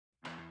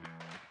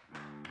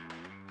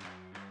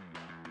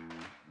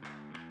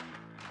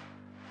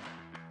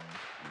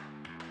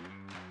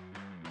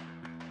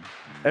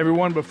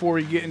Everyone, before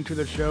we get into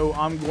the show,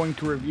 I'm going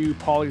to review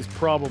Paulie's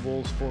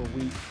probables for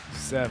week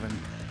 7.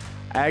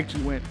 I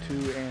actually went 2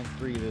 and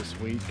 3 this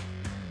week.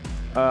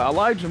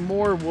 Elijah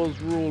Moore was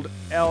ruled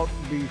out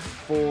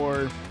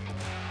before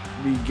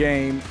the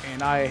game,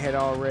 and I had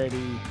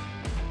already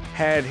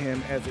had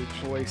him as a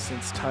choice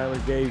since Tyler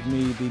gave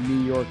me the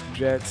New York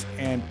Jets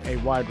and a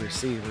wide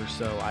receiver,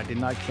 so I did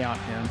not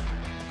count him.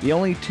 The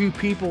only 2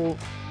 people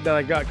that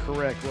I got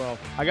correct, well,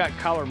 I got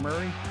Kyler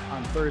Murray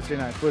on Thursday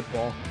Night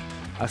Football.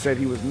 I said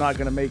he was not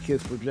going to make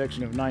his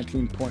projection of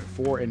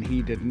 19.4, and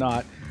he did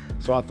not.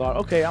 So I thought,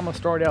 okay, I'm going to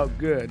start out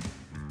good.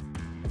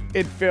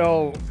 It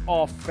fell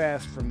off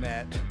fast from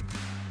that.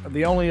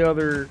 The only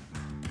other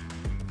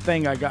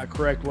thing I got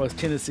correct was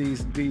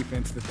Tennessee's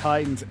defense. The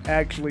Titans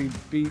actually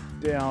beat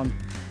down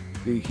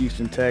the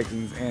Houston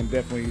Texans and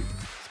definitely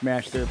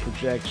smashed their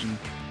projection.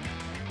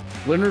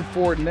 Leonard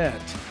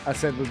Fournette, I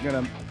said, was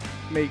going to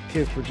make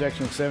his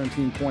projection of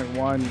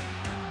 17.1.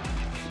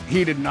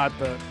 He did not.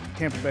 The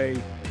Tampa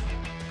Bay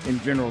in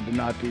general did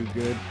not do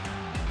good.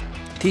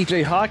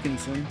 TJ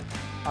Hawkinson,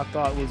 I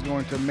thought, was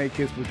going to make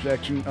his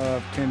projection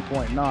of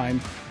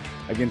 10.9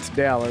 against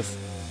Dallas,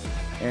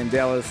 and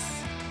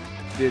Dallas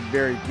did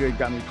very good,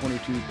 got me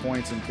 22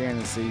 points in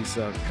fantasy,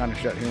 so kind of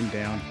shut him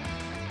down.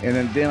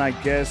 And then I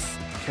guess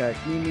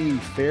Kakimi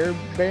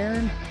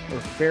Fairbairn or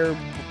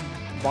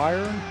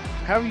Fairbairn,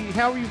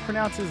 however you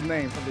pronounce his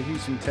name, from the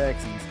Houston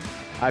Texans.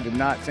 I did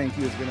not think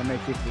he was going to make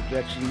his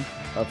projection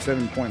of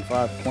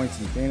 7.5 points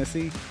in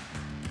fantasy,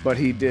 but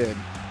he did.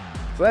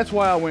 So that's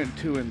why I went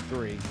 2 and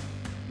 3.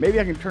 Maybe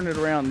I can turn it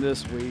around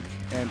this week,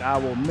 and I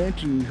will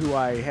mention who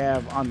I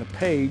have on the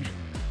page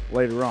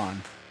later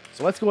on.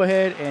 So let's go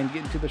ahead and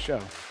get into the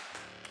show.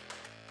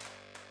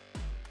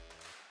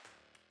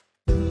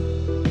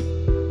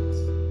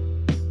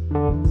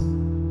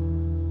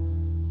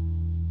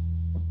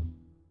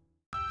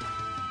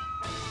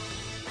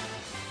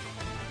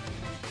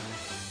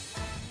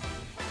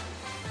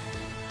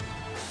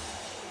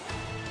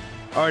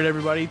 All right,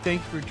 everybody,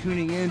 thank you for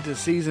tuning in to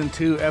Season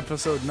 2,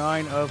 Episode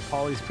 9 of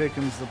Paulie's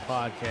Pick'ems, the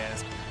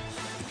podcast.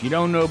 If you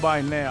don't know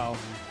by now,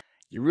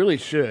 you really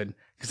should,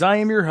 because I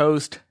am your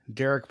host,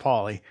 Derek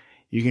Paulie.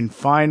 You can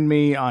find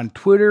me on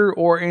Twitter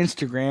or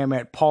Instagram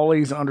at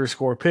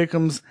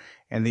Paulies_Pick'ems,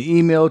 and the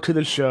email to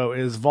the show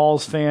is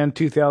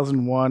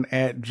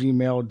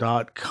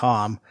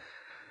volsfan2001@gmail.com.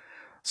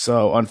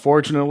 So,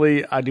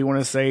 unfortunately, I do want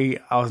to say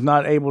I was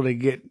not able to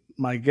get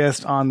my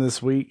guest on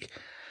this week.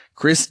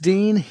 Chris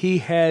Dean, he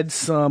had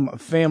some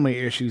family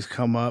issues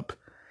come up.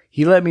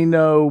 He let me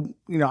know,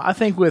 I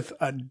think with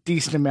a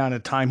decent amount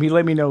of time, he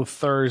let me know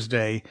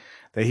Thursday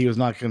that he was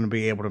not going to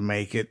be able to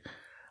make it.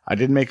 I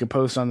did make a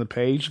post on the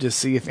page to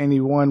see if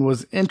anyone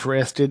was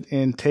interested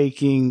in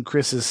taking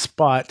Chris's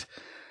spot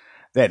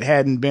that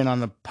hadn't been on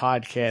the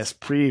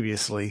podcast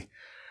previously.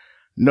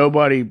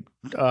 Nobody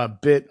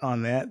bit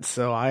on that,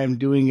 so I am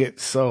doing it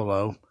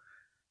solo.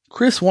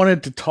 Chris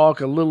wanted to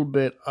talk a little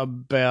bit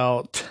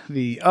about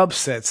the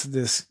upsets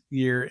this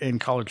year in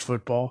college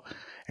football,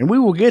 and we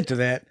will get to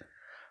that.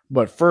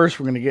 But first,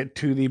 we're going to get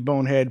to the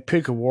Bonehead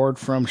Pick Award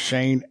from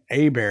Shane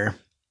Abear.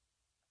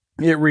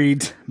 It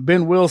reads,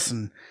 Ben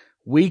Wilson,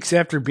 weeks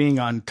after being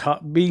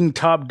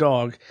top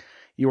dog,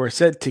 you are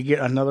set to get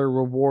another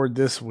reward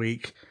this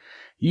week.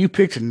 You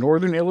picked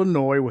Northern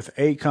Illinois with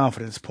 8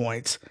 confidence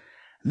points.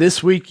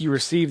 This week, you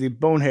received the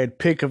Bonehead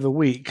Pick of the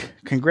Week.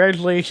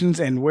 Congratulations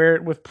and wear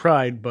it with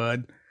pride,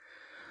 bud.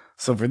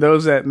 So for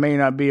those that may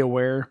not be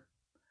aware,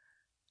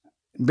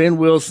 Ben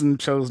Wilson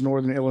chose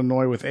Northern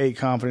Illinois with 8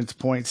 confidence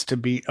points to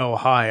beat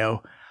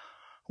Ohio.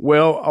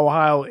 Well,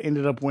 Ohio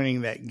ended up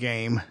winning that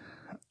game.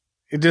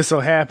 It just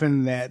so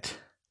happened that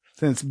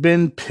since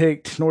Ben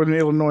picked Northern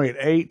Illinois at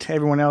 8,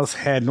 everyone else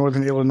had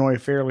Northern Illinois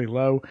fairly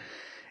low.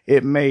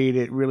 It made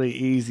it really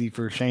easy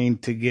for Shane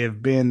to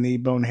give Ben the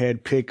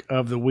Bonehead Pick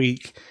of the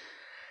Week.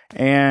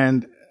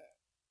 And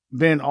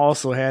Ben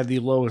also had the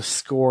lowest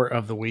score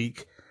of the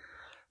week.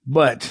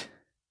 But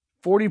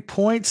 40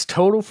 points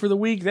total for the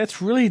week,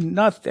 that's really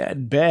not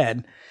that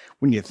bad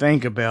when you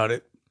think about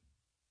it.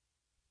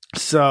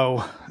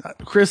 So,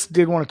 Chris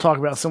did want to talk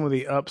about some of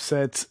the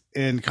upsets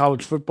in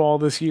college football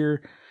this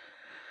year.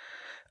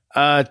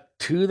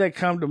 2 that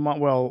come to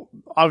mind, well,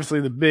 obviously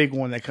the big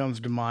one that comes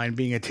to mind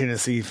being a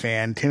Tennessee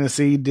fan.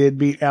 Tennessee did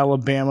beat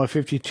Alabama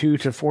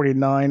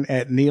 52-49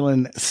 at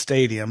Neyland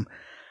Stadium.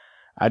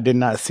 I did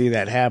not see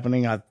that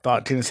happening. I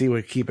thought Tennessee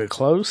would keep it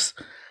close.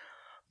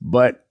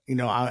 But,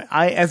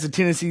 I as a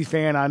Tennessee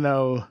fan, I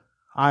know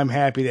I'm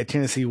happy that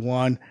Tennessee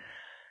won.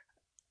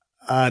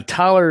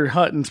 Tyler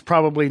Hutton's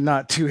probably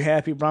not too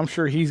happy, but I'm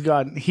sure he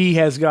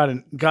has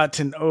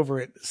gotten over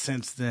it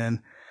since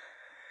then.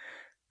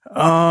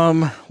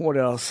 What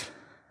else?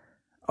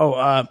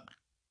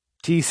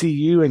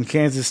 TCU and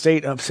Kansas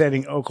State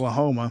upsetting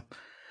Oklahoma.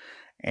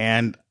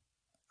 And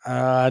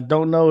I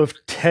don't know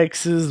if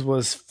Texas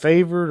was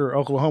favored or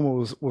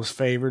Oklahoma was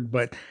favored,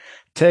 but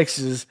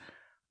Texas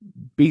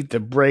beat the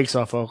brakes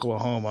off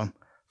Oklahoma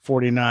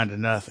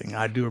 49-0.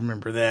 I do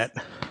remember that.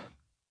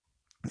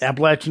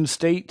 Appalachian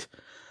State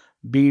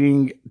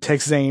beating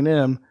Texas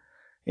A&M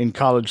in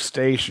College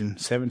Station,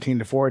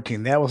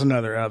 17-14. That was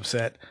another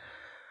upset.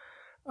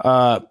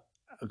 A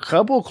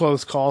couple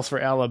close calls for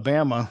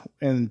Alabama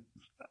and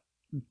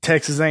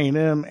Texas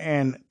A&M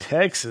and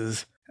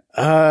Texas.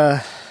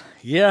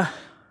 Yeah,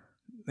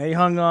 they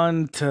hung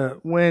on to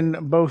win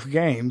both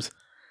games.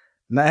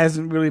 And that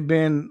hasn't really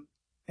been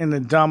in a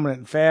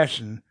dominant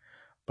fashion.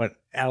 But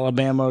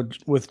Alabama,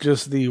 with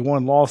just the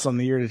one loss on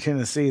the year to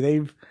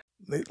Tennessee,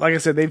 like I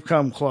said, they've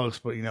come close.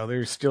 But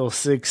they're still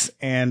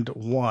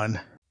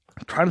 6-1.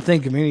 I'm trying to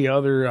think of any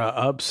other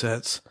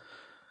upsets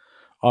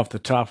off the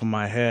top of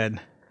my head.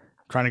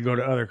 I'm trying to go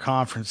to other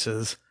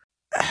conferences.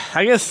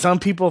 I guess some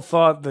people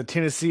thought the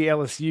Tennessee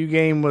LSU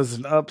game was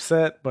an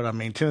upset, but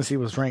Tennessee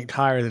was ranked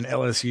higher than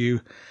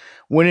LSU.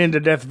 Went into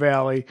Death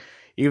Valley,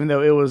 even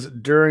though it was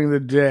during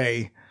the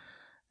day,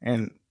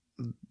 and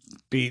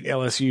beat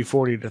LSU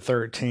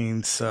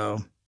 40-13. So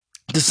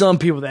to some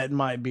people that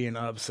might be an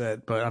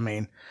upset, but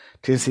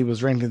Tennessee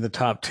was ranked in the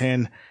top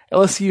 10.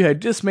 LSU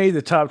had just made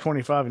the top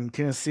 25, and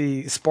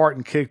Tennessee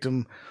Spartan kicked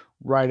them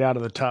right out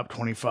of the top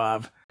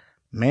 25.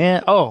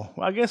 Man,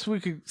 I guess we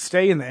could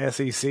stay in the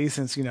SEC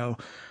since,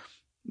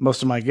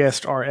 most of my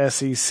guests are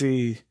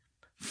SEC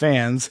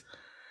fans.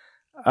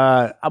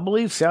 I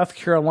believe South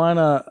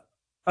Carolina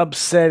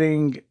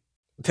upsetting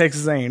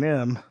Texas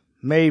A&M,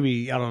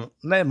 maybe,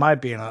 that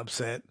might be an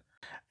upset.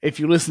 If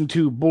you listen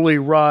to Bully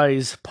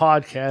Rye's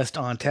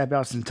podcast on Tap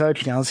Outs and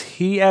Touchdowns,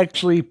 he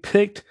actually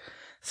picked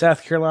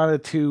South Carolina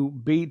to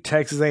beat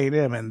Texas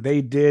A&M, and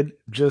they did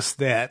just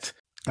that.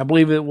 I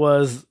believe it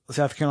was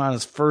South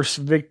Carolina's first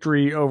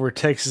victory over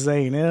Texas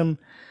A&M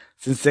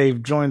since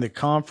they've joined the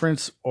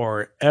conference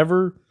or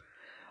ever.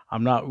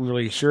 I'm not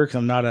really sure because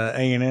I'm not an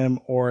A&M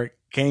or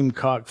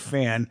Gamecock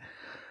fan.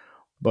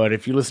 But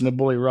if you listen to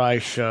Bully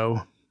Rye's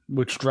show,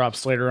 which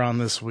drops later on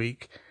this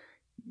week,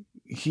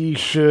 he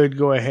should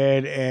go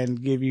ahead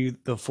and give you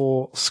the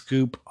full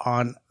scoop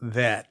on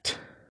that.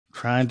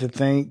 Trying to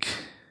think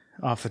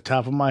off the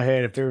top of my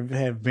head if there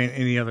have been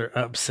any other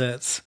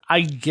upsets.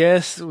 I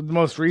guess the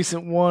most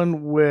recent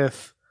one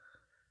with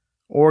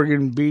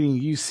Oregon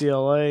beating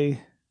UCLA,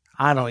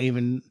 I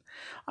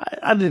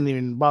didn't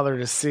even bother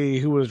to see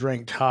who was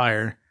ranked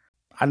higher.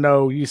 I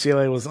know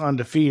UCLA was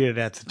undefeated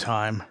at the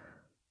time,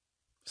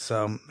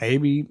 so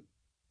maybe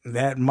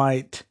that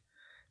might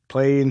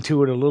play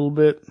into it a little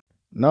bit.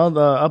 No,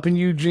 up in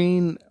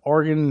Eugene,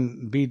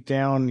 Oregon beat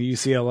down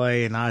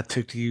UCLA, and I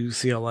took to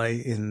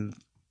UCLA in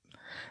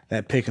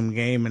that pick'em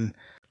game and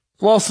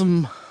lost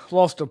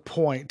a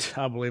point.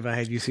 I believe I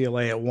had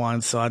UCLA at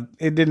 1, so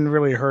it didn't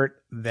really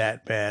hurt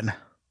that bad.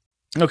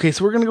 Okay,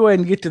 so we're going to go ahead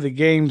and get to the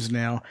games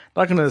now.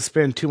 Not going to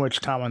spend too much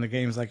time on the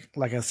games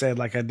like I said,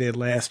 like I did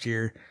last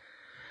year.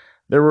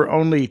 There were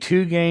only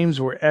 2 games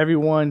where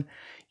everyone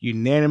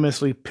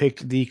unanimously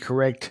picked the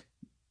correct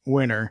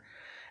winner,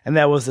 and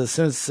that was the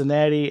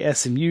Cincinnati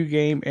SMU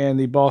game and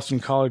the Boston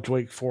College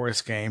Wake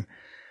Forest game.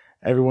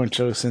 Everyone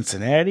chose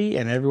Cincinnati,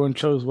 and everyone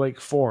chose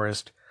Wake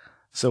Forest.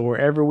 So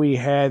wherever we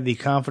had the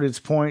confidence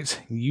points,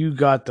 you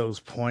got those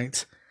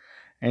points.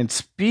 And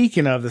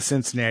speaking of the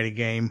Cincinnati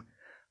game,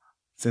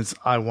 since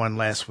I won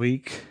last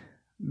week,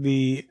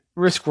 the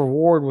risk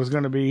reward was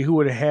going to be who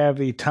would have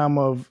the time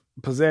of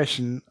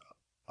possession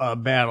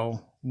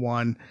battle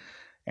won,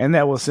 and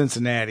that was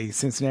Cincinnati.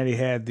 Cincinnati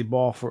had the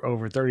ball for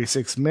over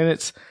 36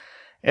 minutes.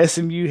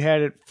 SMU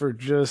had it for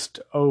just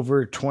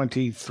over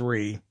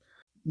 23.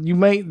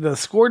 The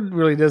score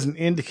really doesn't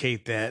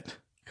indicate that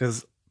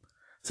because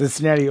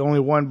Cincinnati only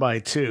won by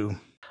 2.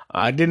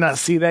 I did not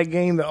see that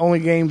game. The only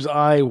games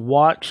I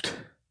watched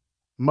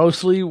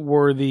mostly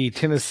were the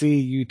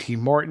Tennessee UT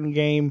Martin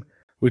game,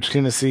 which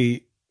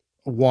Tennessee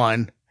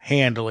won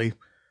handily.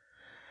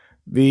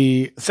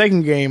 The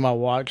second game I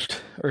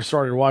watched or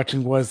started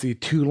watching was the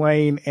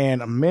Tulane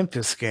and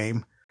Memphis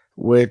game,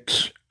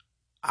 which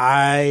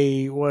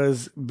I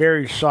was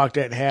very shocked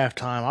at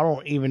halftime. I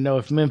don't even know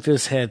if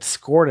Memphis had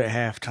scored at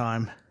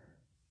halftime,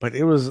 but I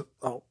think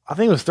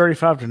it was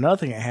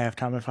 35-0 at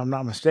halftime, if I'm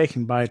not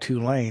mistaken, by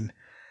Tulane.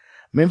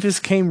 Memphis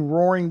came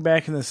roaring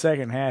back in the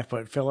second half,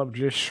 but fell up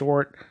just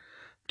short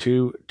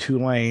to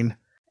Tulane.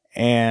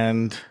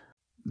 And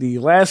the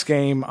last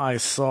game I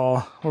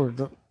saw, or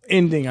the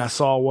ending I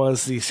saw,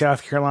 was the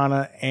South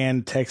Carolina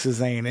and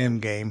Texas A&M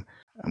game.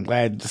 I'm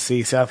glad to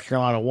see South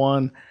Carolina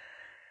won.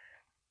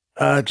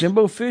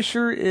 Jimbo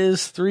Fisher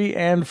is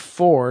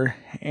 3-4,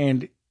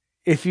 and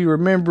if you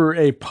remember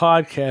a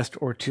podcast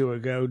or two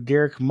ago,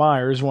 Derek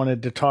Myers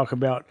wanted to talk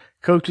about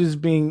coaches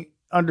being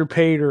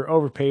underpaid or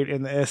overpaid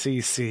in the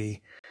SEC.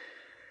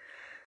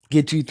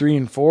 Get you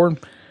 3-4.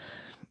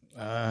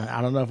 I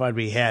don't know if I'd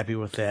be happy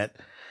with that,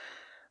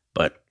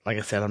 but like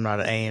I said, I'm not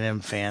an A&M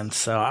fan,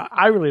 so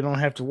I really don't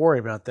have to worry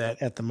about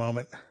that at the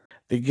moment.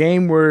 The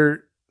game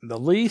where the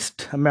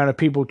least amount of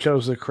people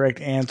chose the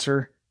correct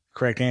answer.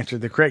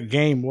 The correct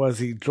game was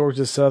the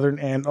Georgia Southern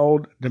and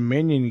Old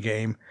Dominion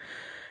game.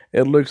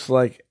 It looks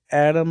like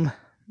Adam,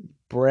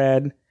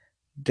 Brad,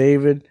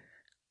 David,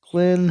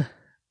 Glenn,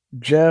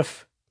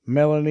 Jeff,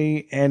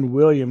 Melanie, and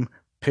William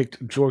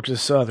picked Georgia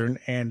Southern,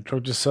 and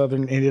Georgia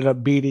Southern ended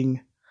up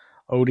beating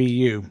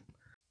ODU.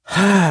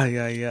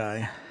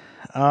 Yeah.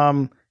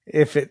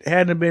 If it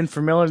hadn't been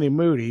for Melanie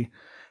Moody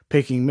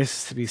picking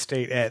Mississippi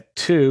State at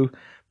 2,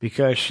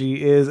 because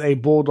she is a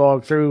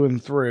Bulldog through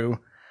and through,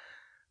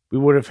 we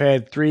would have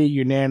had 3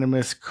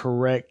 unanimous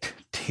correct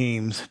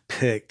teams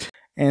picked.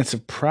 And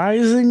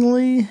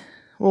surprisingly,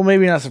 well,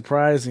 maybe not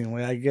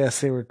surprisingly, I guess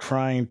they were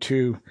trying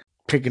to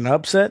pick an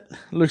upset.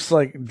 Looks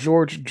like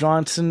George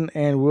Johnson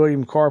and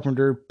William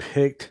Carpenter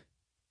picked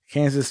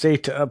Kansas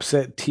State to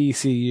upset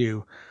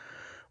TCU,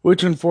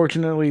 which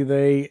unfortunately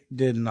they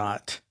did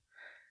not.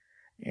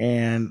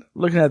 And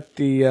looking at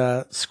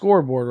the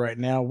scoreboard right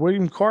now,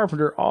 William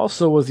Carpenter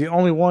also was the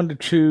only one to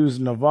choose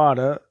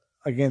Nevada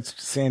against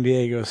San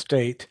Diego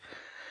State.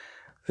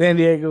 San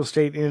Diego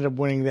State ended up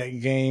winning that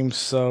game,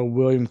 so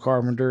William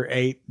Carpenter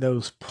ate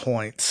those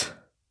points,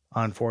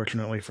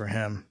 unfortunately for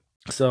him.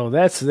 So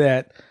that's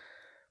that.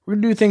 We're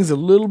going to do things a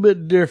little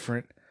bit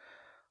different.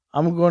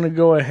 I'm going to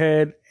go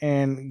ahead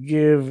and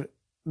give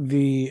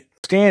the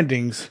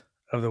standings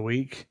of the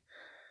week,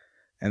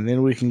 and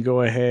then we can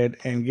go ahead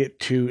and get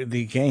to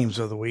the games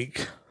of the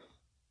week.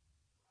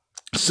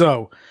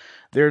 So,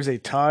 there's a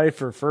tie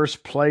for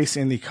first place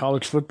in the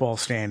college football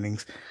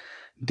standings.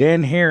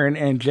 Dan Herron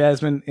and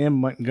Jasmine M.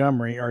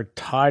 Montgomery are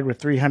tied with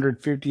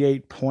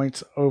 358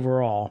 points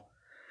overall.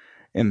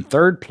 In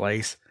third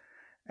place,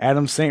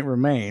 Adam St.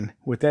 Romain,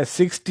 with that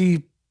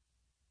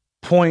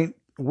 60-point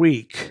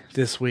week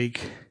this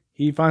week,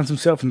 he finds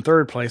himself in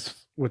third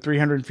place with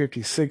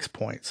 356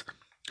 points.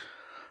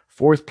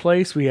 Fourth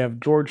place, we have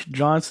George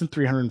Johnson,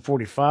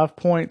 345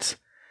 points.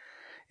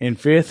 In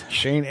fifth,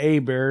 Shane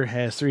Abear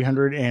has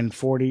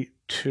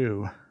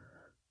 342.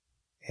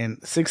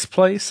 In sixth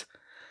place,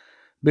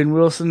 Ben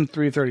Wilson,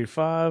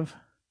 335.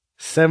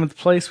 Seventh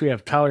place, we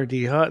have Tyler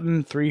D.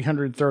 Hutton,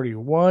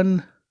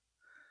 331.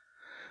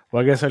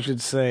 Well, I guess I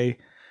should say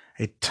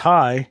a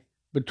tie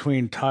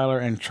between Tyler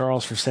and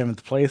Charles for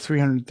seventh place,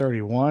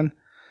 331.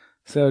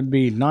 So that would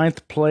be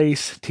ninth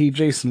place, T.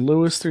 Jason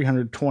Lewis,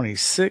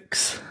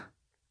 326.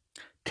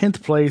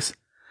 10th place,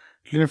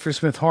 Jennifer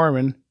Smith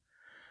Harmon,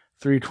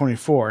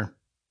 324.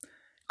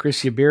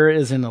 Chris Yabira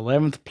is in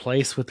 11th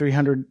place with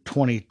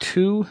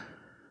 322.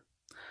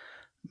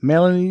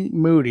 Melanie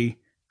Moody,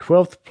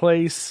 12th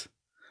place.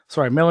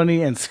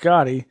 Melanie and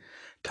Scotty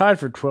tied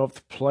for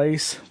 12th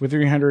place with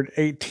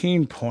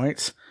 318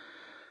 points.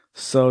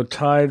 So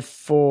tied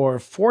for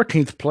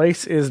 14th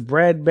place is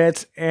Brad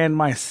Betts and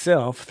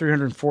myself,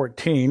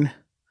 314.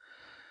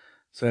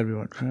 So that'd be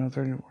what, 12,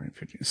 13, 14,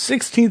 15.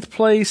 16th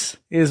place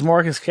is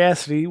Marcus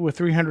Cassidy with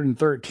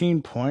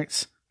 313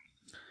 points.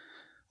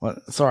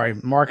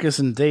 Marcus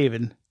and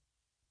David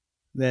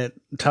that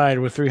tied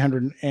with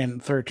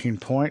 313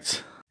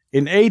 points.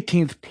 In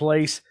 18th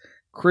place,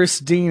 Chris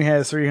Dean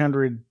has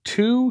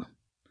 302.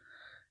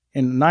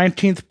 In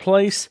 19th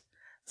place,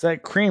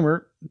 Zach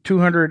Creamer,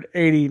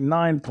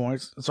 289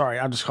 points. Sorry,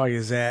 I'll just call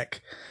you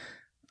Zach.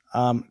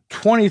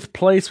 20th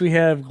place, we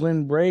have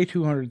Glenn Bray,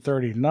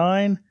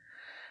 239.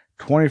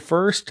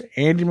 21st,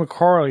 Andy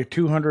McCarley,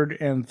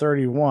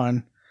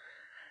 231.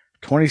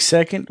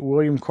 22nd,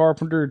 William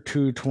Carpenter,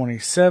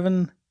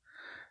 227.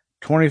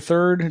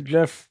 23rd,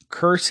 Jeff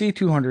Kersey,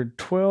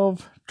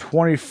 212.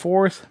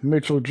 24th,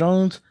 Mitchell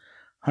Jones,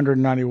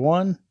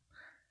 191.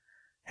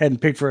 Hadn't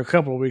picked for a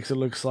couple of weeks, it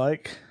looks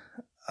like.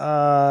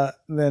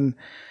 Then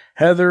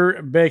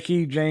Heather,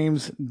 Becky,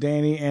 James,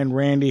 Danny, and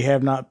Randy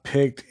have not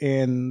picked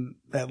in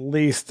at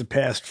least the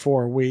past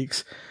 4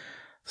 weeks.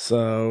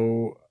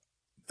 So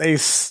they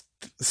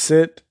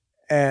sit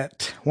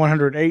at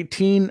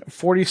 118,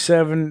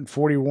 47,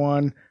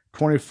 41,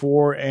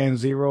 24, and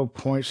 0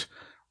 points,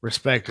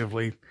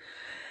 respectively.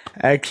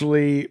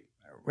 Actually,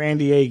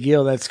 Randy A.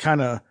 Gill, that's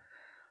kind of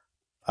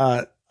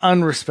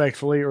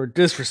unrespectfully or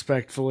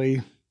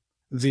disrespectfully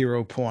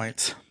 0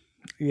 points.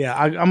 Yeah,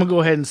 I'm going to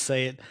go ahead and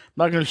say it. I'm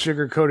not going to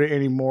sugarcoat it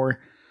anymore.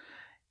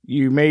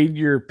 You made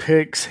your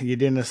picks. You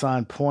didn't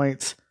assign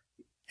points.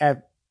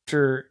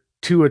 After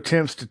 2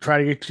 attempts to try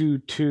to get you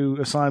to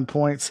assign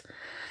points,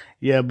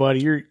 yeah,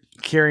 buddy, you're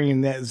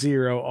carrying that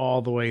 0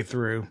 all the way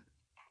through.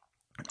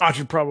 I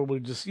should probably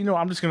just,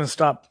 I'm just going to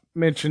stop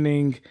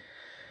mentioning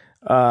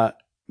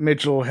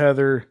Mitchell,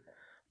 Heather,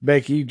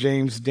 Becky,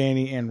 James,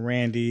 Danny, and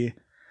Randy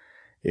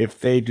if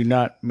they do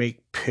not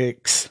make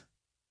picks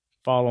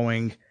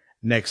following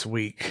next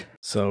week.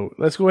 So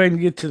let's go ahead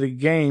and get to the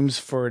games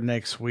for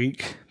next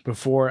week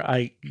before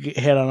I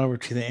head on over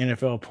to the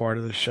NFL part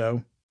of the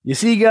show. You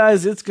see,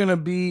 guys, it's going to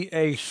be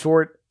a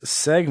short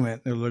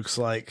segment, it looks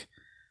like.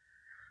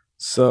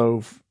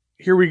 So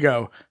here we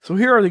go. So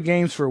here are the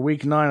games for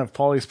week 9 of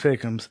Paulie's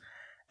Pick'ems.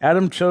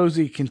 Adam chose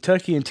the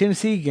Kentucky and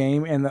Tennessee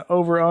game and the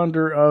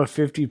over-under of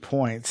 50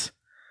 points.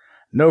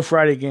 No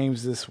Friday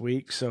games this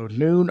week, so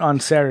noon on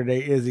Saturday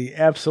is the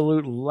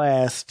absolute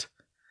last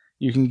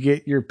you can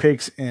get your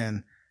picks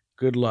in.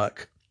 Good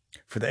luck.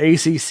 For the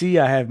ACC,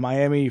 I have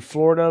Miami,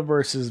 Florida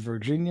versus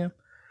Virginia.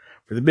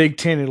 For the Big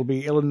Ten, it'll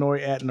be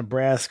Illinois at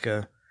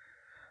Nebraska.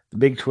 The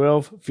Big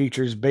 12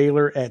 features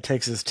Baylor at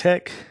Texas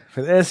Tech.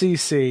 For the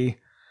SEC,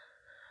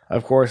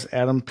 Of course,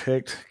 Adam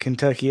picked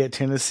Kentucky at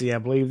Tennessee. I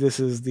believe this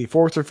is the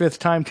fourth or fifth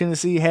time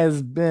Tennessee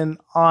has been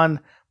on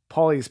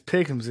Paulie's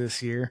Pick'ems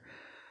this year.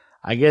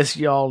 I guess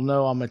y'all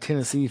know I'm a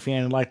Tennessee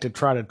fan and like to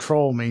try to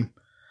troll me.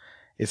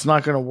 It's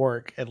not going to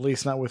work, at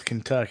least not with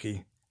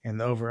Kentucky, and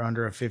the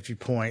over-under of 50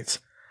 points.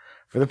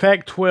 For the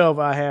Pac-12,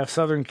 I have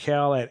Southern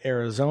Cal at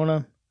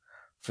Arizona.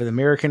 For the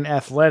American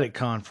Athletic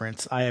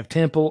Conference, I have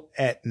Temple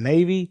at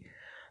Navy.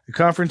 The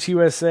Conference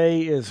USA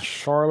is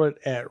Charlotte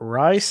at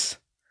Rice.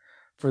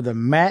 For the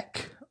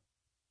MAC,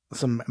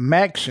 some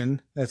MACtion,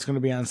 that's going to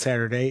be on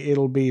Saturday,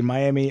 it'll be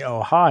Miami,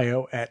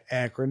 Ohio at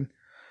Akron.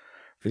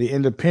 For the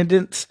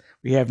Independents,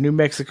 we have New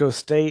Mexico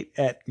State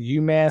at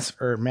UMass,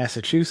 or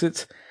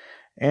Massachusetts.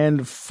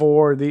 And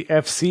for the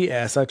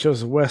FCS, I chose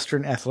the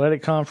Western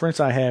Athletic Conference.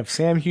 I have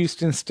Sam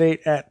Houston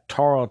State at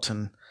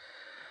Tarleton.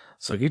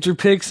 So get your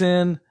picks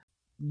in.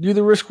 Do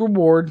the risk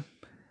reward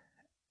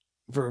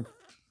for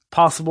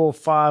possible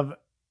 5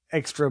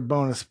 extra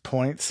bonus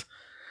points,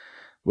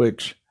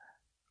 which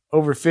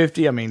over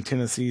 50, I mean,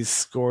 Tennessee's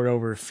scored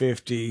over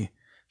 50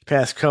 the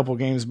past couple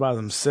games by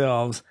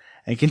themselves,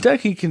 and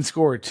Kentucky can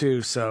score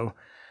too, so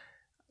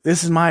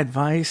this is my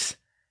advice.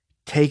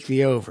 Take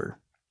the over.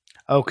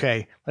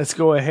 Okay, let's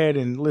go ahead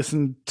and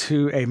listen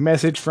to a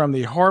message from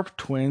the Harp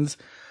Twins,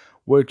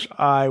 which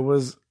I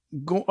was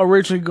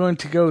originally going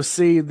to go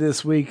see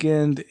this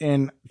weekend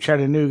in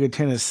Chattanooga,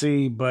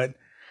 Tennessee, but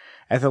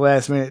at the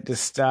last minute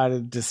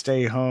decided to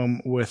stay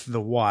home with the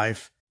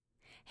wife.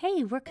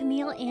 Hey, we're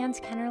Camille and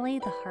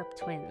Kennerly, the Harp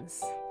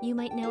Twins. You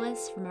might know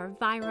us from our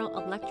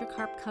viral electric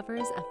harp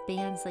covers of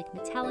bands like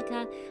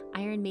Metallica,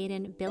 Iron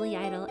Maiden, Billy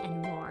Idol,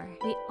 and more.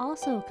 We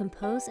also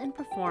compose and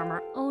perform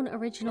our own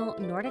original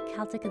Nordic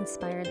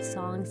Celtic-inspired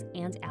songs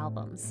and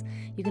albums.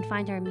 You can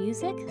find our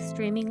music,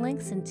 streaming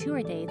links, and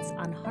tour dates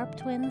on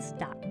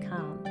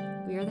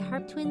harptwins.com. We are the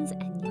Harp Twins,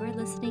 and you're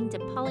listening to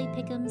Polly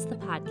Pick'ems, the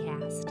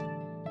podcast.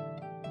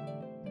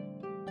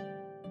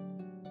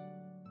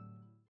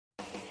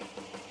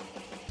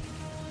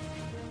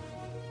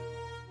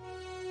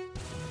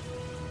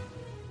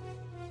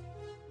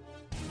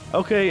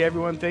 Okay,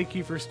 everyone, thank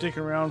you for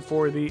sticking around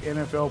for the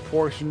NFL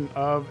portion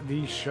of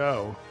the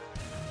show.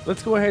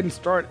 Let's go ahead and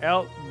start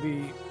out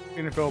the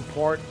NFL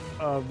part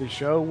of the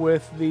show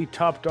with the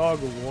Top Dog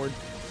Award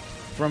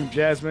from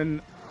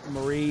Jasmine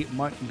Marie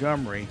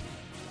Montgomery.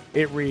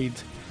 It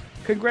reads,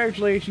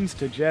 "Congratulations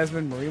to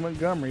Jasmine Marie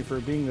Montgomery for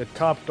being the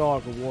Top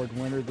Dog Award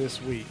winner this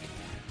week.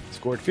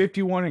 Scored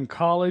 51 in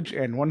college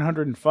and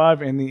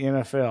 105 in the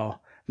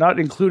NFL, not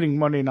including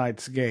Monday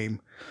night's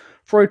game,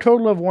 for a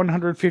total of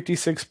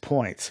 156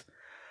 points.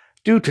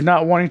 Due to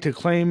not wanting to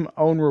claim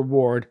own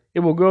reward,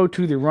 it will go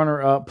to the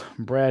runner-up,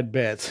 Brad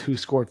Betts, who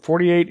scored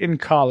 48 in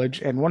college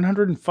and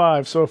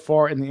 105 so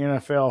far in the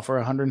NFL for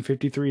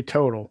 153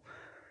 total.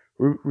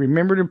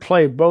 Remember to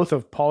play both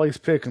of Polly's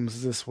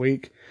Pick'ems this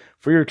week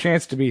for your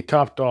chance to be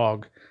top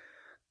dog.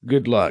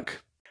 Good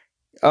luck."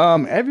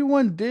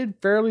 Everyone did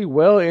fairly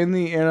well in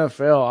the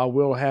NFL, I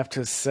will have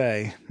to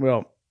say.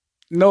 Well,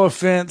 no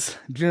offense,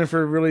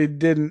 Jennifer really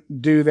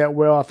didn't do that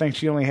well. I think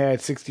she only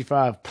had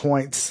 65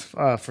 points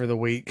for the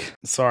week.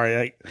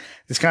 Sorry,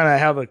 it's kind of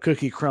how the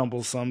cookie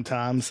crumbles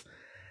sometimes.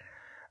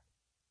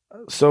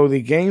 So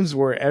the games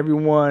where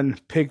everyone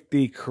picked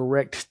the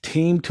correct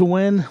team to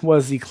win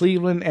was the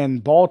Cleveland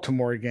and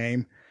Baltimore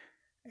game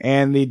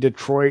and the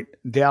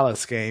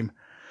Detroit-Dallas game.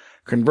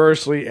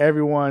 Conversely,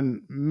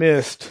 everyone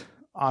missed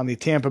on the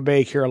Tampa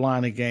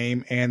Bay-Carolina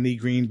game and the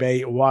Green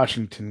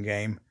Bay-Washington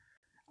game.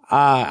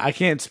 I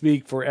can't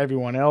speak for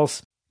everyone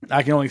else.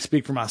 I can only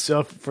speak for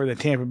myself for the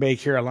Tampa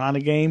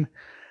Bay-Carolina game.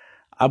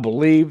 I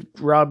believe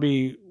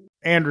Robbie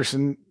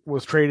Anderson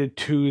was traded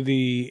to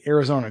the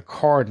Arizona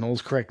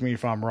Cardinals, correct me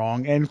if I'm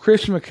wrong, and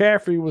Christian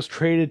McCaffrey was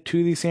traded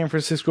to the San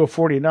Francisco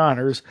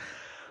 49ers.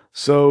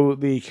 So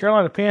the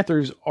Carolina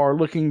Panthers are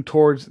looking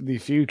towards the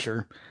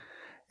future,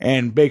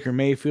 and Baker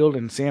Mayfield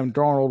and Sam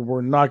Darnold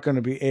were not going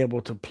to be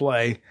able to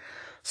play.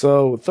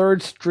 So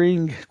third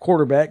string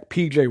quarterback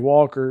PJ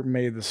Walker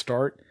made the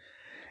start.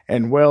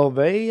 And, well,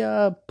 they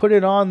put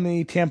it on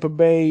the Tampa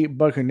Bay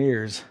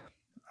Buccaneers.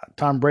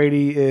 Tom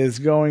Brady is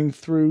going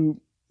through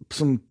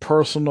some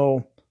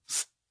personal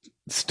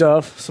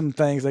stuff, some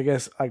things, I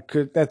guess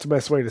that's the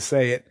best way to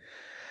say it.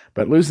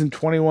 But losing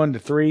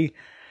 21-3,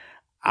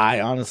 I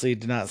honestly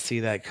did not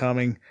see that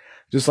coming.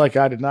 Just like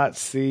I did not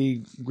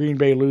see Green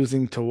Bay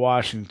losing to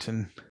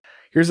Washington.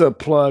 Here's a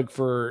plug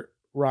for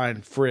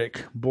Ryan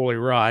Frick, Bully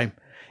Rye.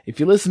 If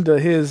you listen to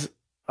his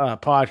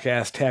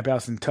podcast, Tap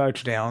Outs and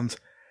Touchdowns,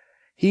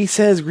 he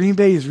says Green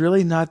Bay is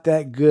really not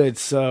that good.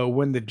 So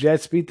when the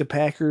Jets beat the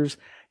Packers,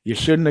 you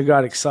shouldn't have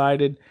got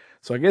excited.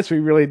 So I guess we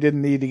really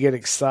didn't need to get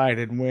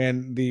excited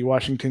when the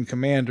Washington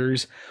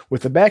Commanders,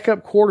 with the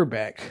backup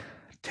quarterback,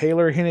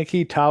 Tyler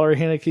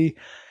Heineke,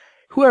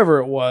 whoever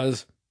it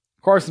was,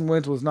 Carson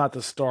Wentz was not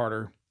the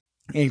starter.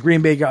 And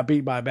Green Bay got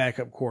beat by a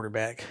backup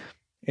quarterback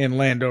in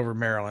Landover,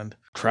 Maryland.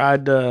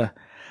 Tried to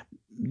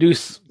do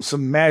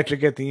some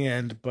magic at the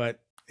end,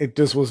 but it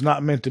just was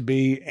not meant to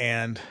be.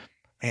 And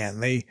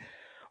they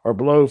are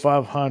below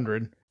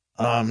 500.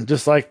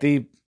 Just like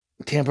the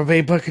Tampa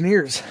Bay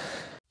Buccaneers.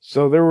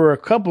 So there were a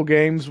couple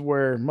games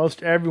where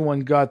most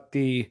everyone got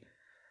the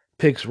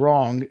picks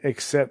wrong,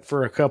 except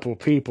for a couple of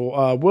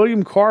people.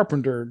 William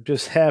Carpenter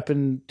just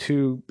happened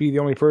to be the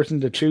only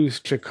person to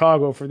choose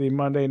Chicago for the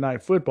Monday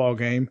Night Football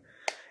game,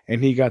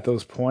 and he got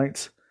those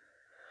points.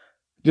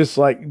 Just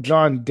like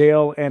John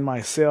Dale and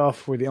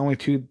myself were the only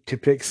two to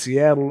pick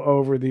Seattle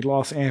over the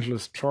Los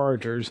Angeles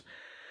Chargers.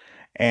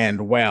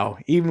 And wow,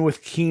 even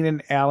with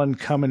Keenan Allen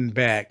coming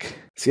back,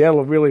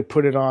 Seattle really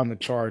put it on the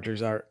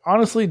Chargers. I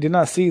honestly did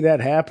not see that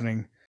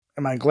happening.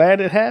 Am I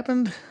glad it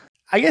happened?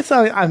 I guess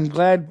I'm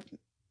glad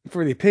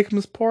for the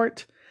Pick'ems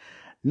part,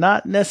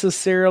 not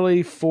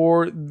necessarily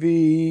for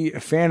the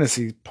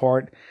fantasy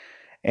part.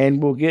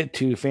 And we'll get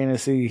to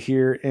fantasy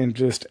here in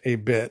just a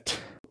bit.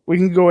 We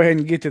can go ahead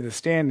and get to the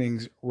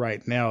standings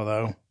right now,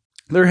 though.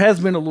 There has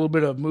been a little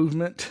bit of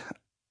movement.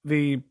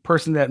 The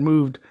person that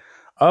moved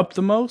up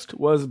the most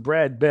was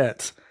Brad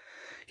Betts.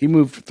 He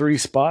moved 3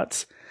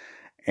 spots.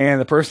 And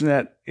the person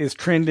that is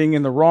trending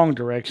in the wrong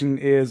direction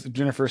is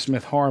Jennifer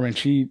Smith Harmon.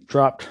 She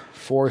dropped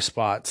 4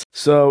 spots.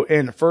 So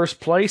in first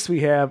place, we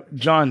have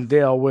John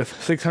Dale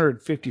with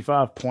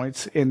 655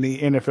 points in the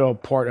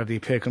NFL part of the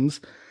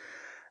Pick'ems.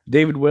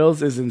 David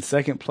Wells is in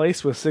second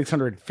place with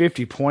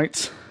 650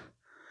 points.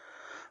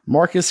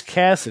 Marcus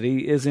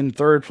Cassidy is in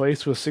third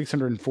place with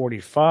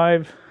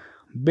 645.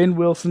 Ben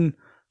Wilson,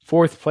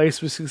 fourth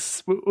place with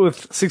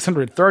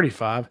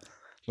 635.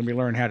 Let me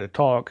learn how to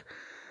talk.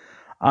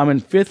 I'm in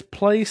fifth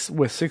place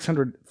with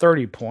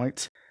 630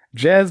 points.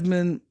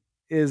 Jasmine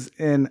is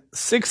in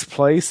sixth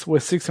place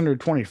with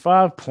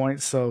 625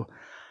 points, so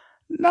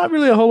not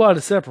really a whole lot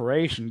of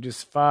separation,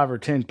 just 5 or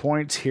 10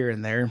 points here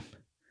and there.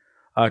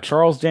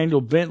 Charles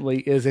Daniel Bentley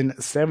is in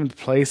seventh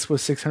place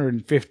with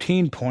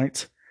 615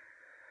 points.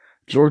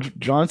 George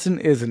Johnson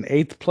is in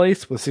 8th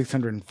place with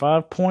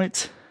 605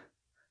 points.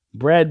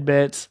 Brad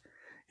Betts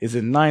is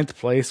in 9th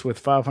place with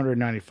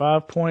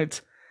 595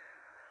 points.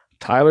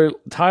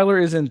 Tyler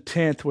is in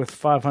 10th with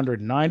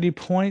 590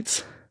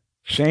 points.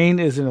 Shane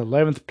is in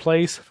 11th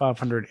place,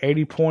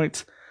 580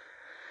 points.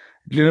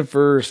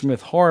 Jennifer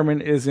Smith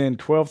Harmon is in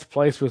 12th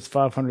place with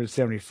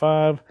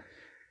 575.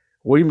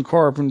 William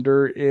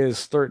Carpenter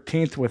is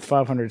 13th with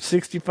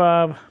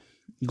 565.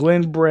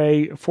 Glenn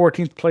Bray,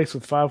 14th place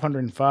with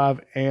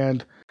 505,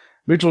 and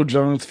Mitchell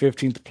Jones,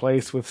 15th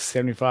place with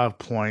 75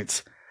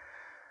 points.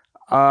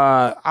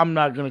 I'm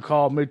not going to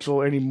call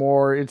Mitchell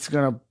anymore. It's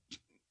going to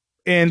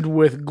end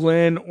with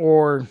Glenn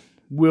or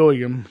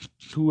William,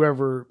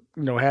 whoever,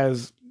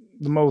 has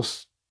the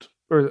most,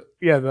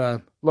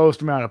 the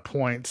lowest amount of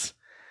points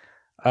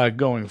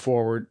going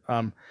forward.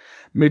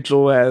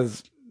 Mitchell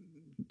has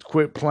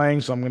quit playing,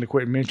 so I'm going to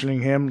quit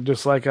mentioning him.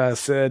 Just like I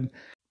said,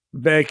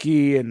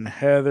 Becky and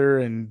Heather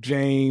and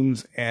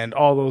James and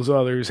all those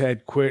others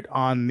had quit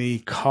on the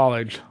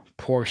college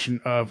portion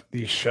of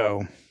the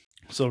show.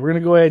 So we're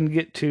going to go ahead and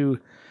get to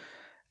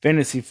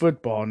fantasy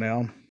football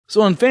now.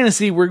 So in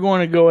fantasy, we're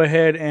going to go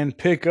ahead and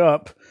pick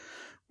up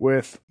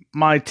with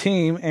my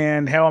team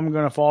and how I'm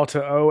going to fall to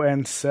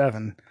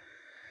 0-7.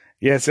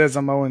 Yeah, it says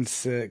I'm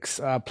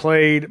 0-6. I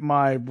played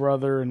my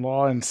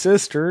brother-in-law and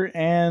sister,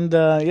 and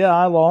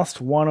I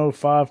lost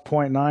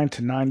 105.9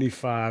 to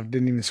 95.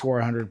 Didn't even score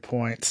 100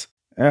 points.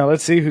 Now,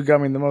 let's see who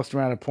got me the most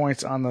amount of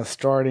points on the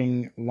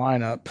starting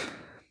lineup.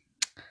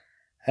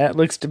 That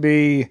looks to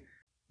be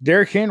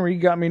Derrick Henry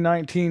got me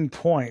 19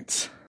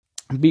 points.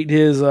 Beat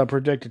his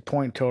projected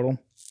point total.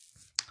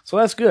 So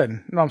that's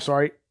good. No, I'm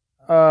sorry.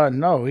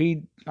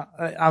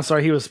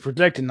 He was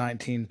projected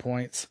 19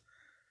 points.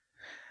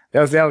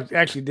 That was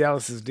actually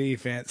Dallas's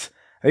defense.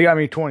 They got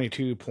me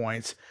 22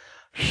 points.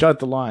 Shut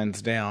the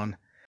Lions down.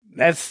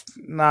 That's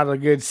not a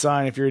good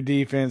sign if your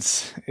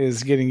defense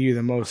is getting you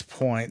the most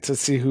points.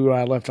 Let's see who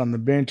I left on the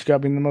bench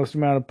got me the most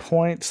amount of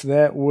points.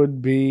 That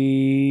would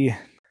be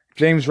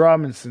James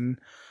Robinson,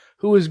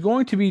 who is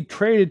going to be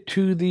traded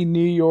to the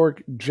New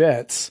York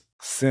Jets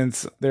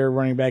since their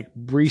running back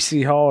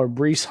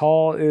Breece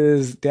Hall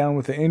is down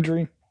with an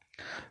injury.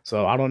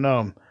 So I don't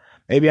know.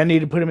 Maybe I need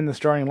to put him in the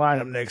starting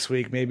lineup next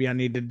week. Maybe I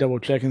need to double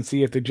check and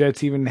see if the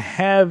Jets even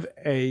have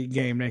a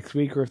game next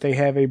week or if they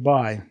have a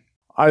bye.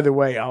 Either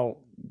way, I'll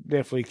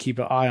definitely keep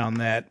an eye on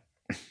that.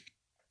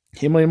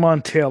 Emily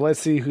Montiel, let's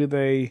see who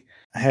they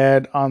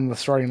had on the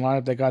starting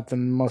lineup that got the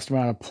most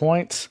amount of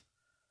points.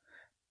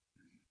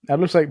 That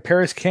looks like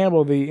Paris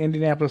Campbell, the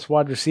Indianapolis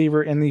wide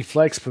receiver in the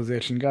flex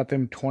position, got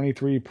them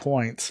 23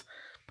 points.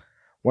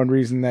 One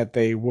reason that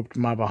they whooped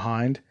my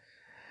behind.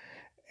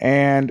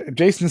 And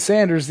Jason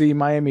Sanders, the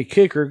Miami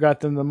kicker,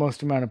 got them the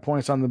most amount of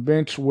points on the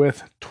bench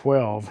with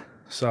 12.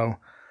 So,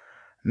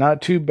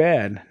 not too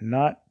bad.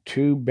 Not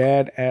too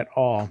bad at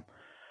all.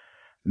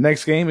 The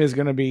next game is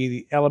going to be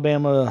the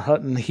Alabama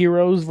Hutton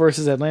Heroes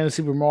versus Atlanta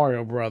Super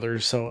Mario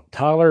Brothers. So,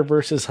 Tyler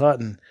versus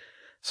Hutton.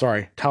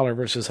 Tyler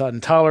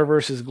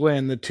versus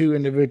Glenn, the two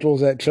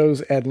individuals that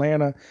chose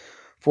Atlanta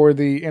for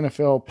the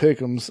NFL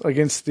Pick'ems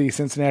against the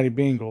Cincinnati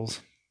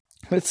Bengals.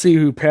 Let's see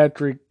who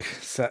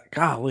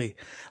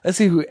Let's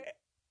see who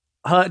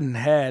Hutton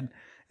had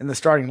in the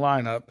starting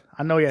lineup.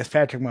 I know he has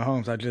Patrick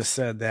Mahomes. I just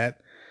said that.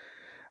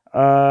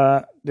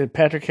 Did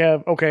Patrick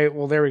have? Okay,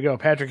 well, there we go.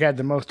 Patrick had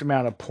the most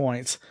amount of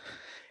points.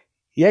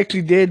 He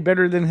actually did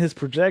better than his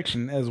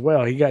projection as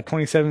well. He got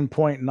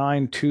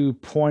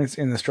 27.92 points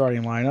in the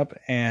starting lineup,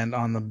 and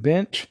on the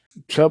bench,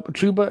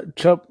 Chuba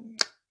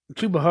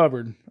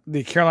Hubbard,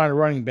 the Carolina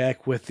running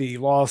back, with the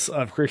loss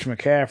of Christian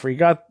McCaffrey,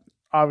 got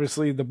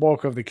obviously the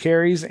bulk of the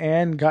carries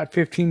and got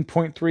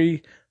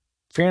 15.3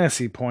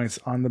 fantasy points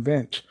on the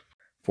bench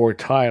for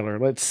Tyler.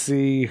 Let's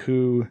see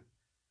who.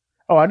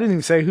 Oh, I didn't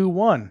even say who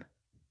won.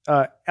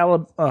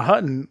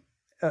 Hutton.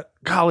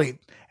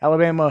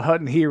 Alabama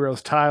Hutton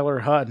Heroes Tyler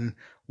Hutton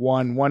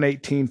won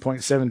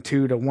 118.72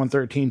 to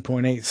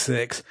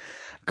 113.86.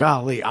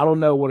 Golly, I don't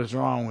know what is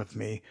wrong with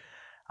me.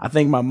 I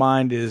think my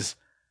mind is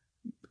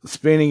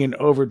spinning in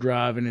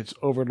overdrive and it's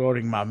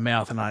overloading my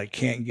mouth and I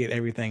can't get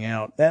everything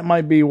out. That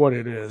might be what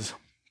it is.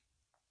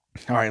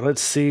 All right,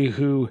 let's see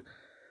who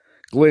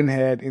Glenn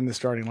had in the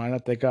starting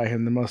lineup that got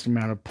him the most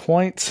amount of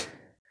points.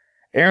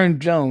 Aaron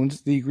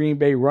Jones, the Green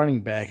Bay running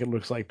back, it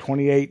looks like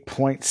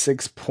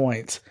 28.6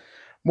 points.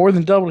 More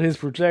than doubled his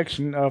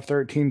projection of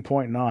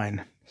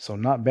 13.9. So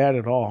not bad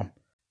at all.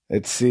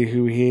 Let's see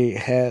who he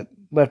had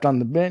left on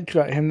the bench.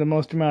 Got him the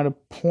most amount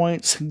of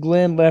points.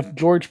 Glenn left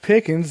George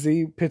Pickens,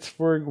 the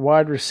Pittsburgh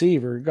wide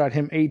receiver. Got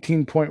him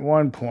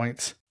 18.1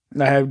 points.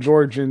 I have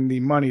George in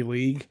the money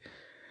league,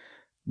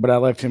 but I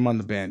left him on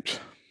the bench.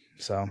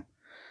 So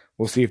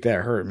we'll see if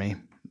that hurt me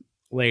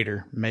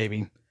later,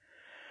 maybe.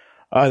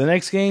 The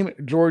next game,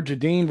 Georgia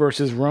Dean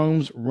versus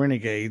Rome's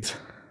Renegades.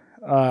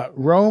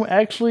 Rome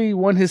actually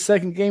won his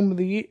second game of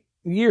the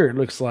year, it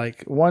looks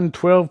like.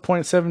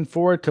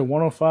 112.74 to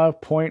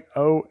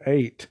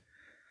 105.08.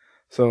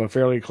 So a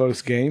fairly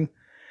close game.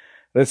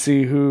 Let's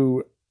see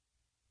who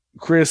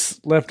Chris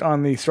left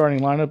on the starting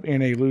lineup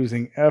in a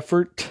losing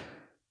effort.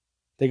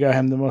 They got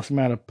him the most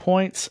amount of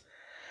points.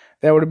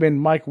 That would have been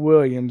Mike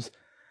Williams,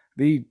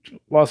 the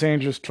Los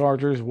Angeles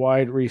Chargers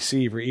wide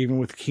receiver. Even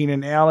with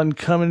Keenan Allen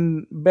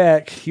coming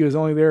back, he was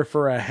only there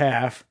for a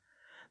half,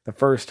 the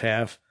first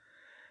half.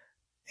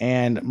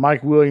 And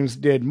Mike Williams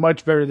did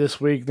much better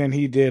this week than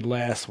he did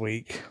last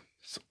week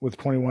with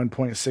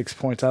 21.6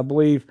 points. I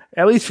believe,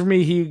 at least for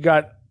me, he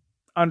got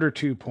under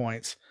 2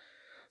 points.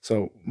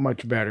 So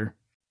much better.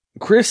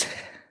 Chris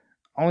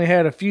only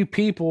had a few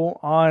people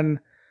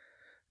on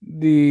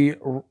his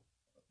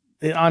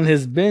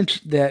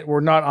bench that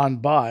were not on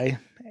bye.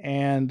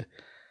 And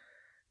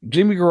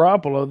Jimmy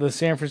Garoppolo, the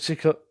San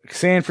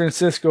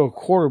Francisco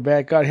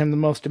quarterback, got him the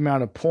most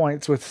amount of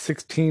points with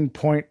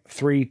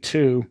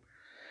 16.32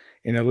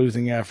 in a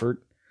losing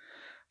effort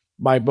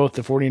by both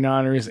the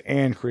 49ers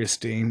and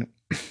Christine.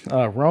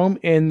 Rome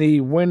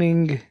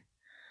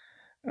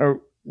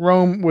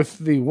with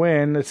the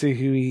win. Let's see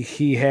who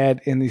he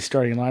had in the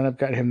starting lineup.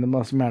 Got him the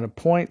most amount of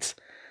points.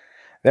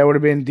 That would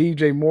have been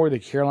DJ Moore, the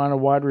Carolina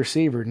wide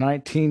receiver,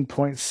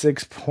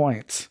 19.6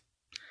 points.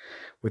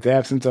 With the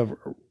absence of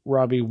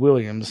Robbie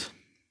Williams.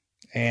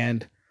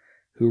 And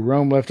who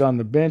Rome left on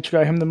the bench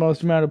got him the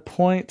most amount of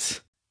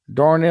points.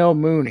 Darnell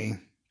Mooney,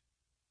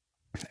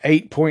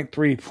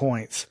 8.3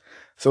 points.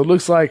 So it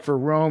looks like for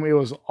Rome, it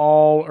was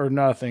all or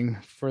nothing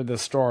for the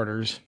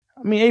starters.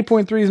 I mean,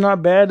 8.3 is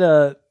not bad.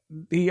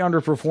 He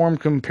underperformed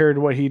compared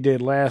to what he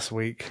did last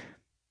week.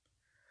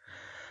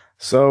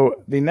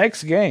 So the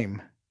next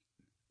game,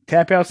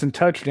 tap outs and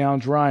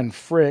touchdowns, Ryan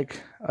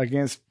Frick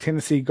against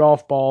Tennessee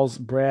Golf Balls,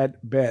 Brad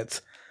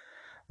Betts.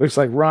 Looks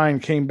like Ryan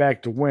came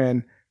back to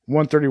win,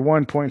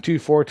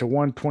 131.24 to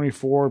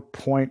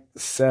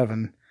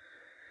 124.7.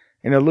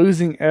 In a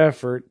losing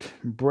effort,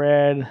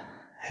 Brad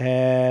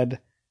had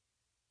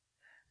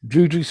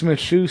Juju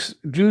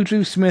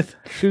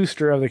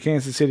Smith-Schuster of the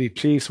Kansas City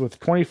Chiefs with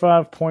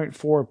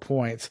 25.4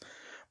 points,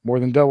 more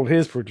than doubled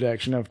his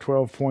projection of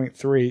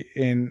 12.3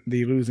 in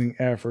the losing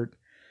effort.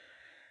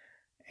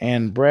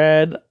 And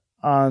Brad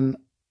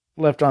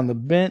left on the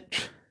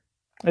bench.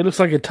 It looks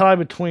like a tie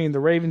between the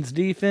Ravens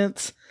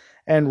defense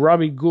and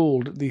Robbie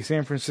Gould, the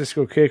San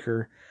Francisco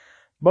kicker.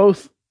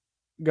 Both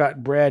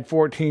got Brad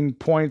 14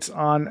 points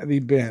on the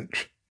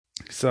bench.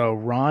 So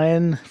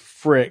Ryan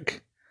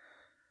Frick.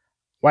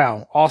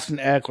 Wow. Austin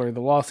Eckler,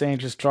 the Los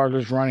Angeles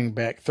Chargers running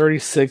back,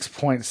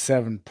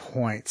 36.7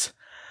 points.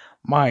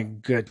 My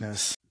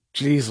goodness.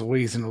 Jeez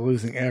Louise in a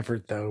losing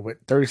effort, though.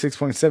 But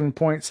 36.7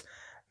 points,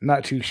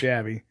 not too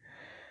shabby.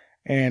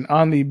 And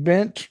on the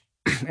bench,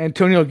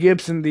 Antonio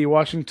Gibson, the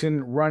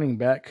Washington running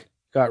back,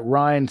 got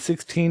Ryan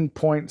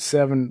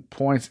 16.7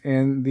 points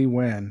in the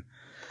win.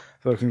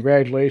 So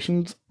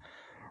congratulations.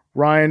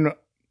 Ryan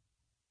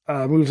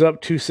moves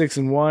up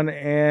 2-6-1,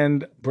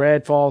 and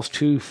Brad falls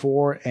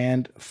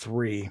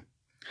 2-4-3.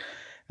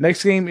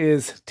 Next game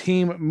is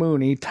Team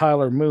Mooney,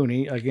 Tyler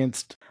Mooney,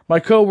 against my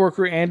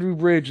coworker Andrew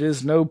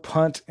Bridges. No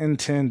punt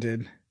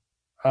intended.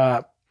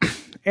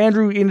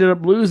 Andrew ended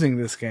up losing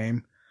this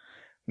game,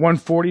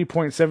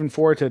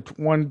 140.74 to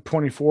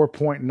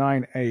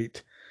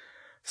 124.98.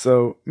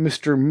 So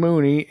Mr.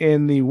 Mooney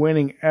in the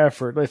winning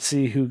effort. Let's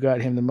see who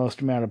got him the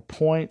most amount of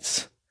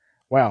points.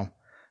 Wow.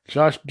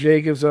 Josh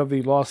Jacobs of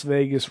the Las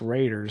Vegas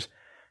Raiders,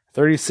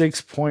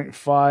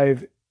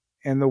 36.5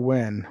 in the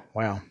win.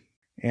 Wow.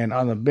 And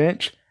on the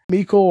bench,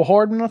 Mecole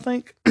Hardman, I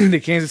think, the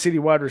Kansas City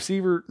wide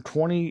receiver,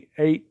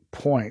 28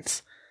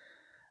 points.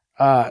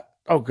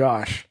 Oh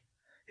gosh.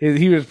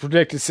 He was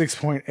projected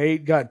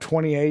 6.8, got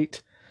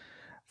 28.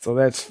 So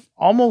that's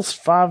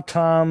almost 5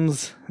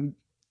 times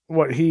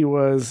what he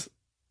was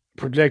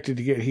projected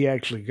to get, he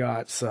actually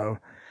got. So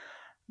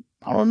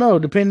I don't know,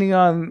 depending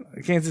on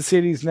Kansas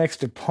City's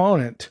next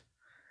opponent,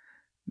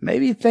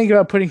 maybe think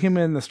about putting him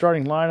in the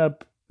starting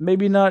lineup.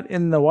 Maybe not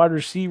in the wide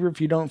receiver if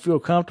you don't feel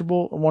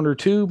comfortable, 1 or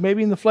 2,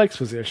 maybe in the flex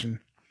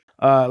position.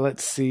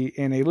 Let's see.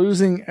 In a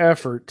losing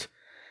effort,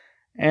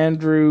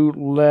 Andrew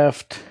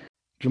left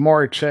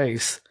Jamar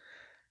Chase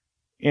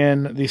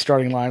in the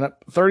starting lineup.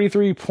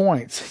 33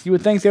 points. You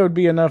would think that would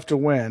be enough to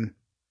win.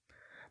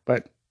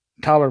 But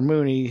Tyler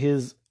Mooney,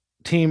 his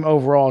team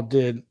overall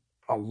did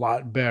a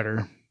lot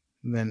better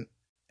than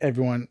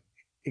everyone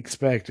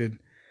expected.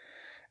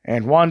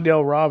 And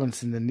Wan'Dale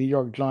Robinson, the New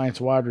York Giants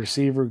wide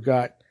receiver,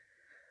 got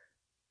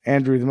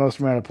Andrew the most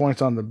amount of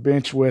points on the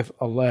bench with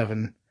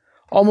 11.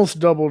 Almost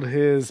doubled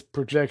his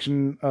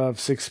projection of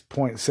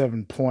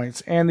 6.7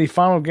 points. And the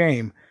final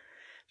game,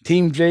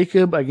 Team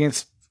Jacob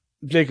against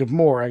Jacob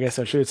Moore, I guess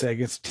I should say,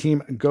 against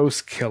Team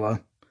Ghost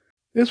Killer.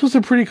 This was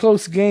a pretty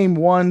close game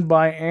won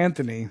by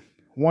Anthony.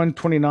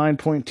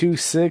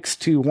 129.26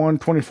 to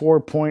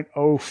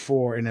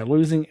 124.04 in a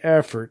losing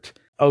effort.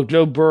 Oh,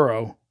 Joe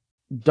Burrow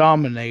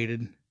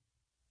dominated.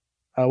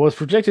 Was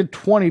projected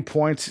 20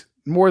 points,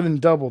 more than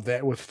double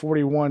that with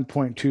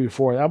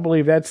 41.24. I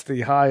believe that's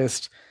the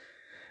highest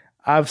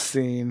I've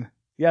seen.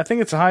 Yeah, I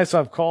think it's the highest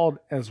I've called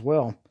as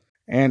well.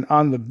 And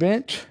on the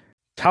bench,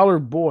 Tyler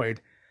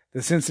Boyd,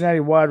 the Cincinnati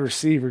wide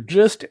receiver,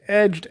 just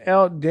edged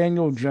out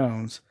Daniel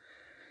Jones.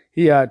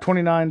 He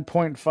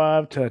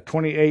 29.5 to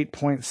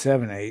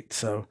 28.78.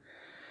 So,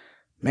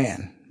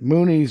 man,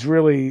 Moore's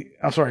really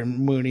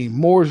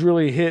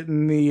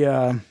hitting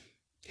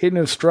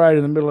his stride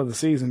in the middle of the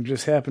season.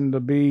 Just happened to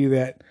be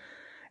that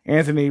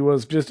Anthony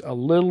was just a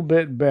little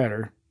bit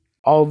better.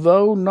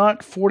 Although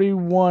not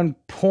 41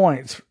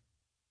 points,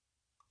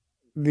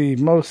 the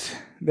most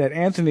that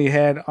Anthony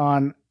had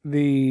on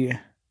the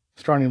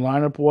starting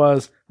lineup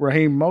was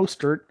Raheem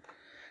Mostert.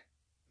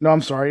 No,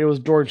 I'm sorry. It was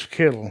George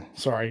Kittle.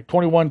 Sorry.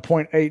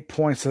 21.8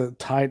 points at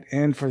tight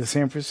end for the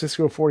San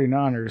Francisco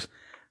 49ers.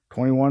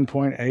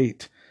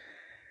 21.8.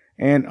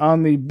 And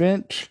on the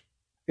bench,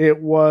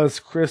 it was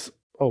Chris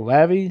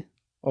Olave.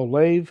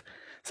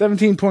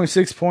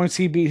 17.6 points.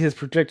 He beat his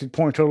projected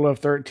point total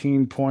of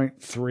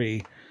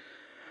 13.3.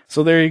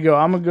 So there you go.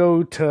 I'm going to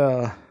go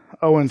to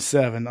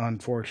 0-7,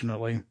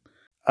 unfortunately.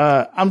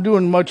 I'm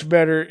doing much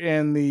better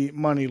in the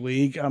money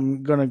league.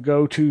 I'm going to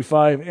go to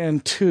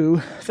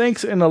 5-2,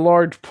 thanks in a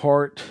large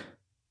part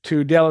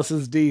to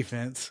Dallas's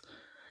defense,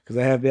 because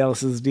I have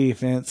Dallas's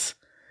defense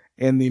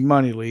in the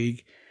money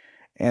league.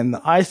 And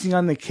the icing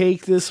on the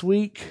cake this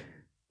week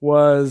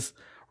was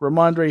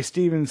Ramondre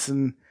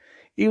Stevenson.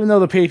 Even though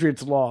the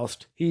Patriots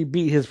lost, he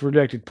beat his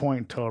projected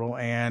point total,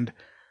 and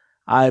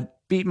I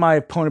beat my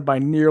opponent by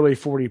nearly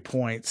 40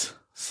 points.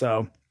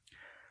 So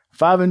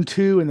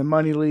 5-2 in the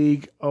money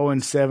league,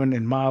 0-7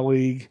 in my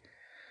league.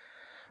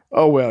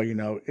 Oh well,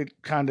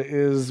 it kind of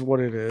is what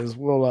it is.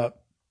 We'll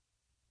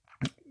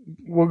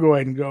go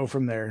ahead and go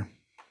from there.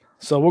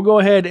 So we'll go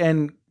ahead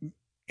and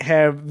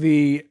have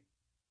the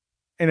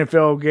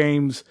NFL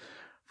games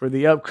for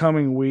the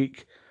upcoming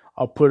week.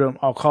 I'll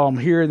call them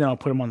here, and then I'll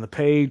put them on the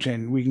page,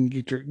 and we can go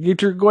ahead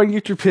and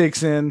get your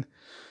picks in,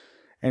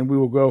 and we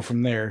will go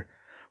from there.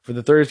 For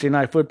the Thursday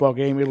night football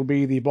game, it'll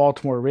be the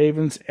Baltimore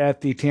Ravens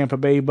at the Tampa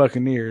Bay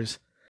Buccaneers.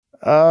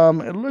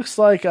 It looks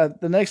like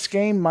the next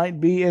game might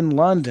be in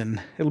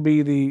London. It'll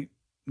be the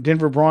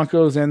Denver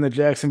Broncos and the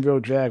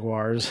Jacksonville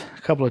Jaguars,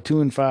 a couple of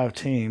 2-5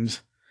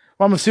 teams.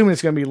 Well, I'm assuming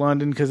it's going to be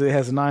London because it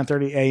has a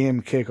 9:30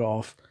 a.m.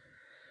 kickoff.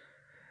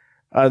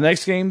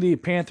 Next game, the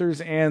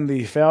Panthers and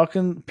the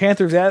Falcons.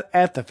 Panthers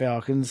at the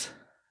Falcons.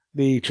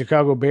 The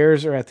Chicago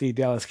Bears are at the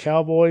Dallas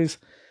Cowboys.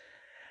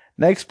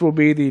 Next will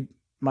be the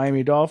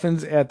Miami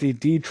Dolphins at the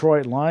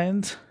Detroit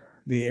Lions.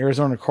 The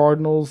Arizona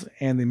Cardinals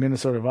and the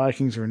Minnesota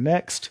Vikings are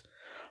next,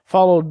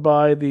 followed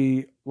by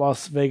the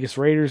Las Vegas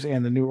Raiders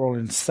and the New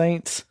Orleans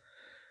Saints.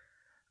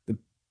 The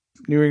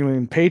New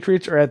England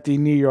Patriots are at the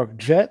New York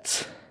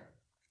Jets.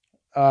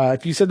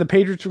 If you said the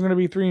Patriots were going to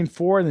be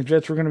 3-4 and the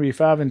Jets were going to be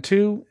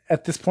 5-2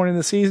 at this point in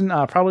the season,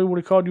 I probably would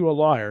have called you a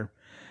liar.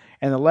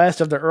 And the last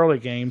of the early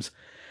games,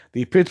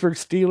 the Pittsburgh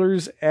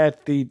Steelers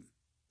at the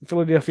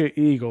Philadelphia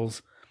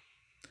Eagles.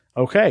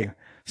 Okay,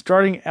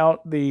 starting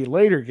out the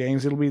later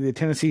games, it'll be the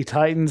Tennessee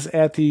Titans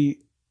at the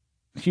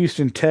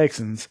Houston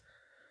Texans.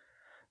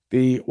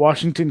 The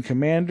Washington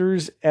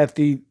Commanders at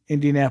the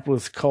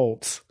Indianapolis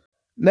Colts.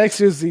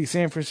 Next is the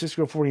San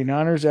Francisco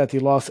 49ers at the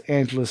Los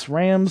Angeles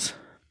Rams.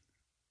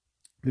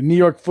 The New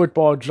York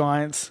Football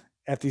Giants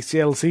at the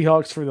Seattle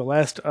Seahawks for the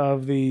last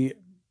of the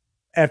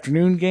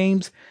afternoon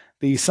games.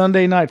 The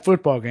Sunday night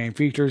football game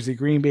features the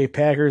Green Bay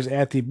Packers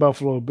at the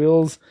Buffalo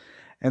Bills,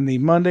 and the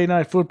Monday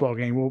night football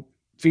game will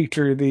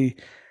feature the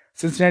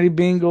Cincinnati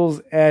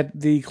Bengals at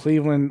the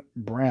Cleveland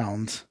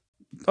Browns.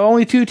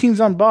 only two teams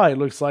on bye, it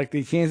looks like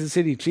the Kansas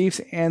City Chiefs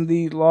and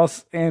the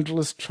Los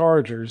Angeles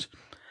Chargers.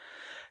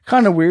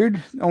 Kind of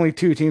weird. Only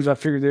two teams. I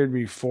figured there'd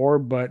be four,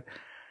 but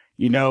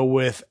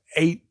with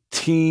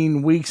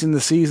 18 weeks in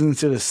the season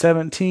instead of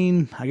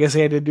 17, I guess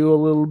they had to do a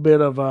little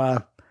bit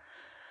of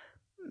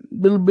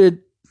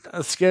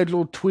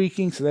schedule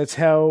tweaking, so that's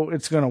how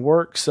it's going to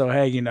work. So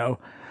hey,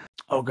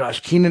 oh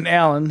gosh, Keenan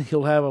Allen,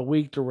 he'll have a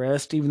week to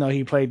rest, even though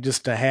he played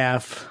just a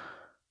half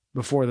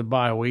before the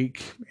bye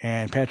week,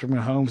 and Patrick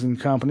Mahomes and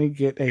company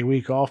get a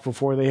week off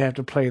before they have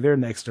to play their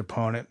next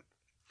opponent.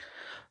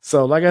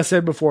 So like I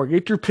said before,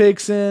 get your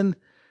picks in.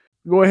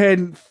 Go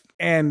ahead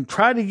and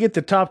try to get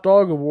the Top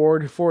Dog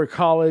Award for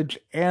college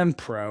and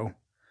pro.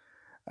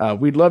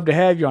 We'd love to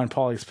have you on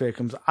Paulie's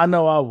Pick'ems. I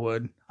know I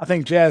would. I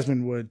think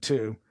Jasmine would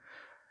too.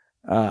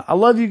 I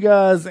love you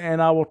guys,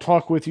 and I will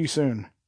talk with you soon.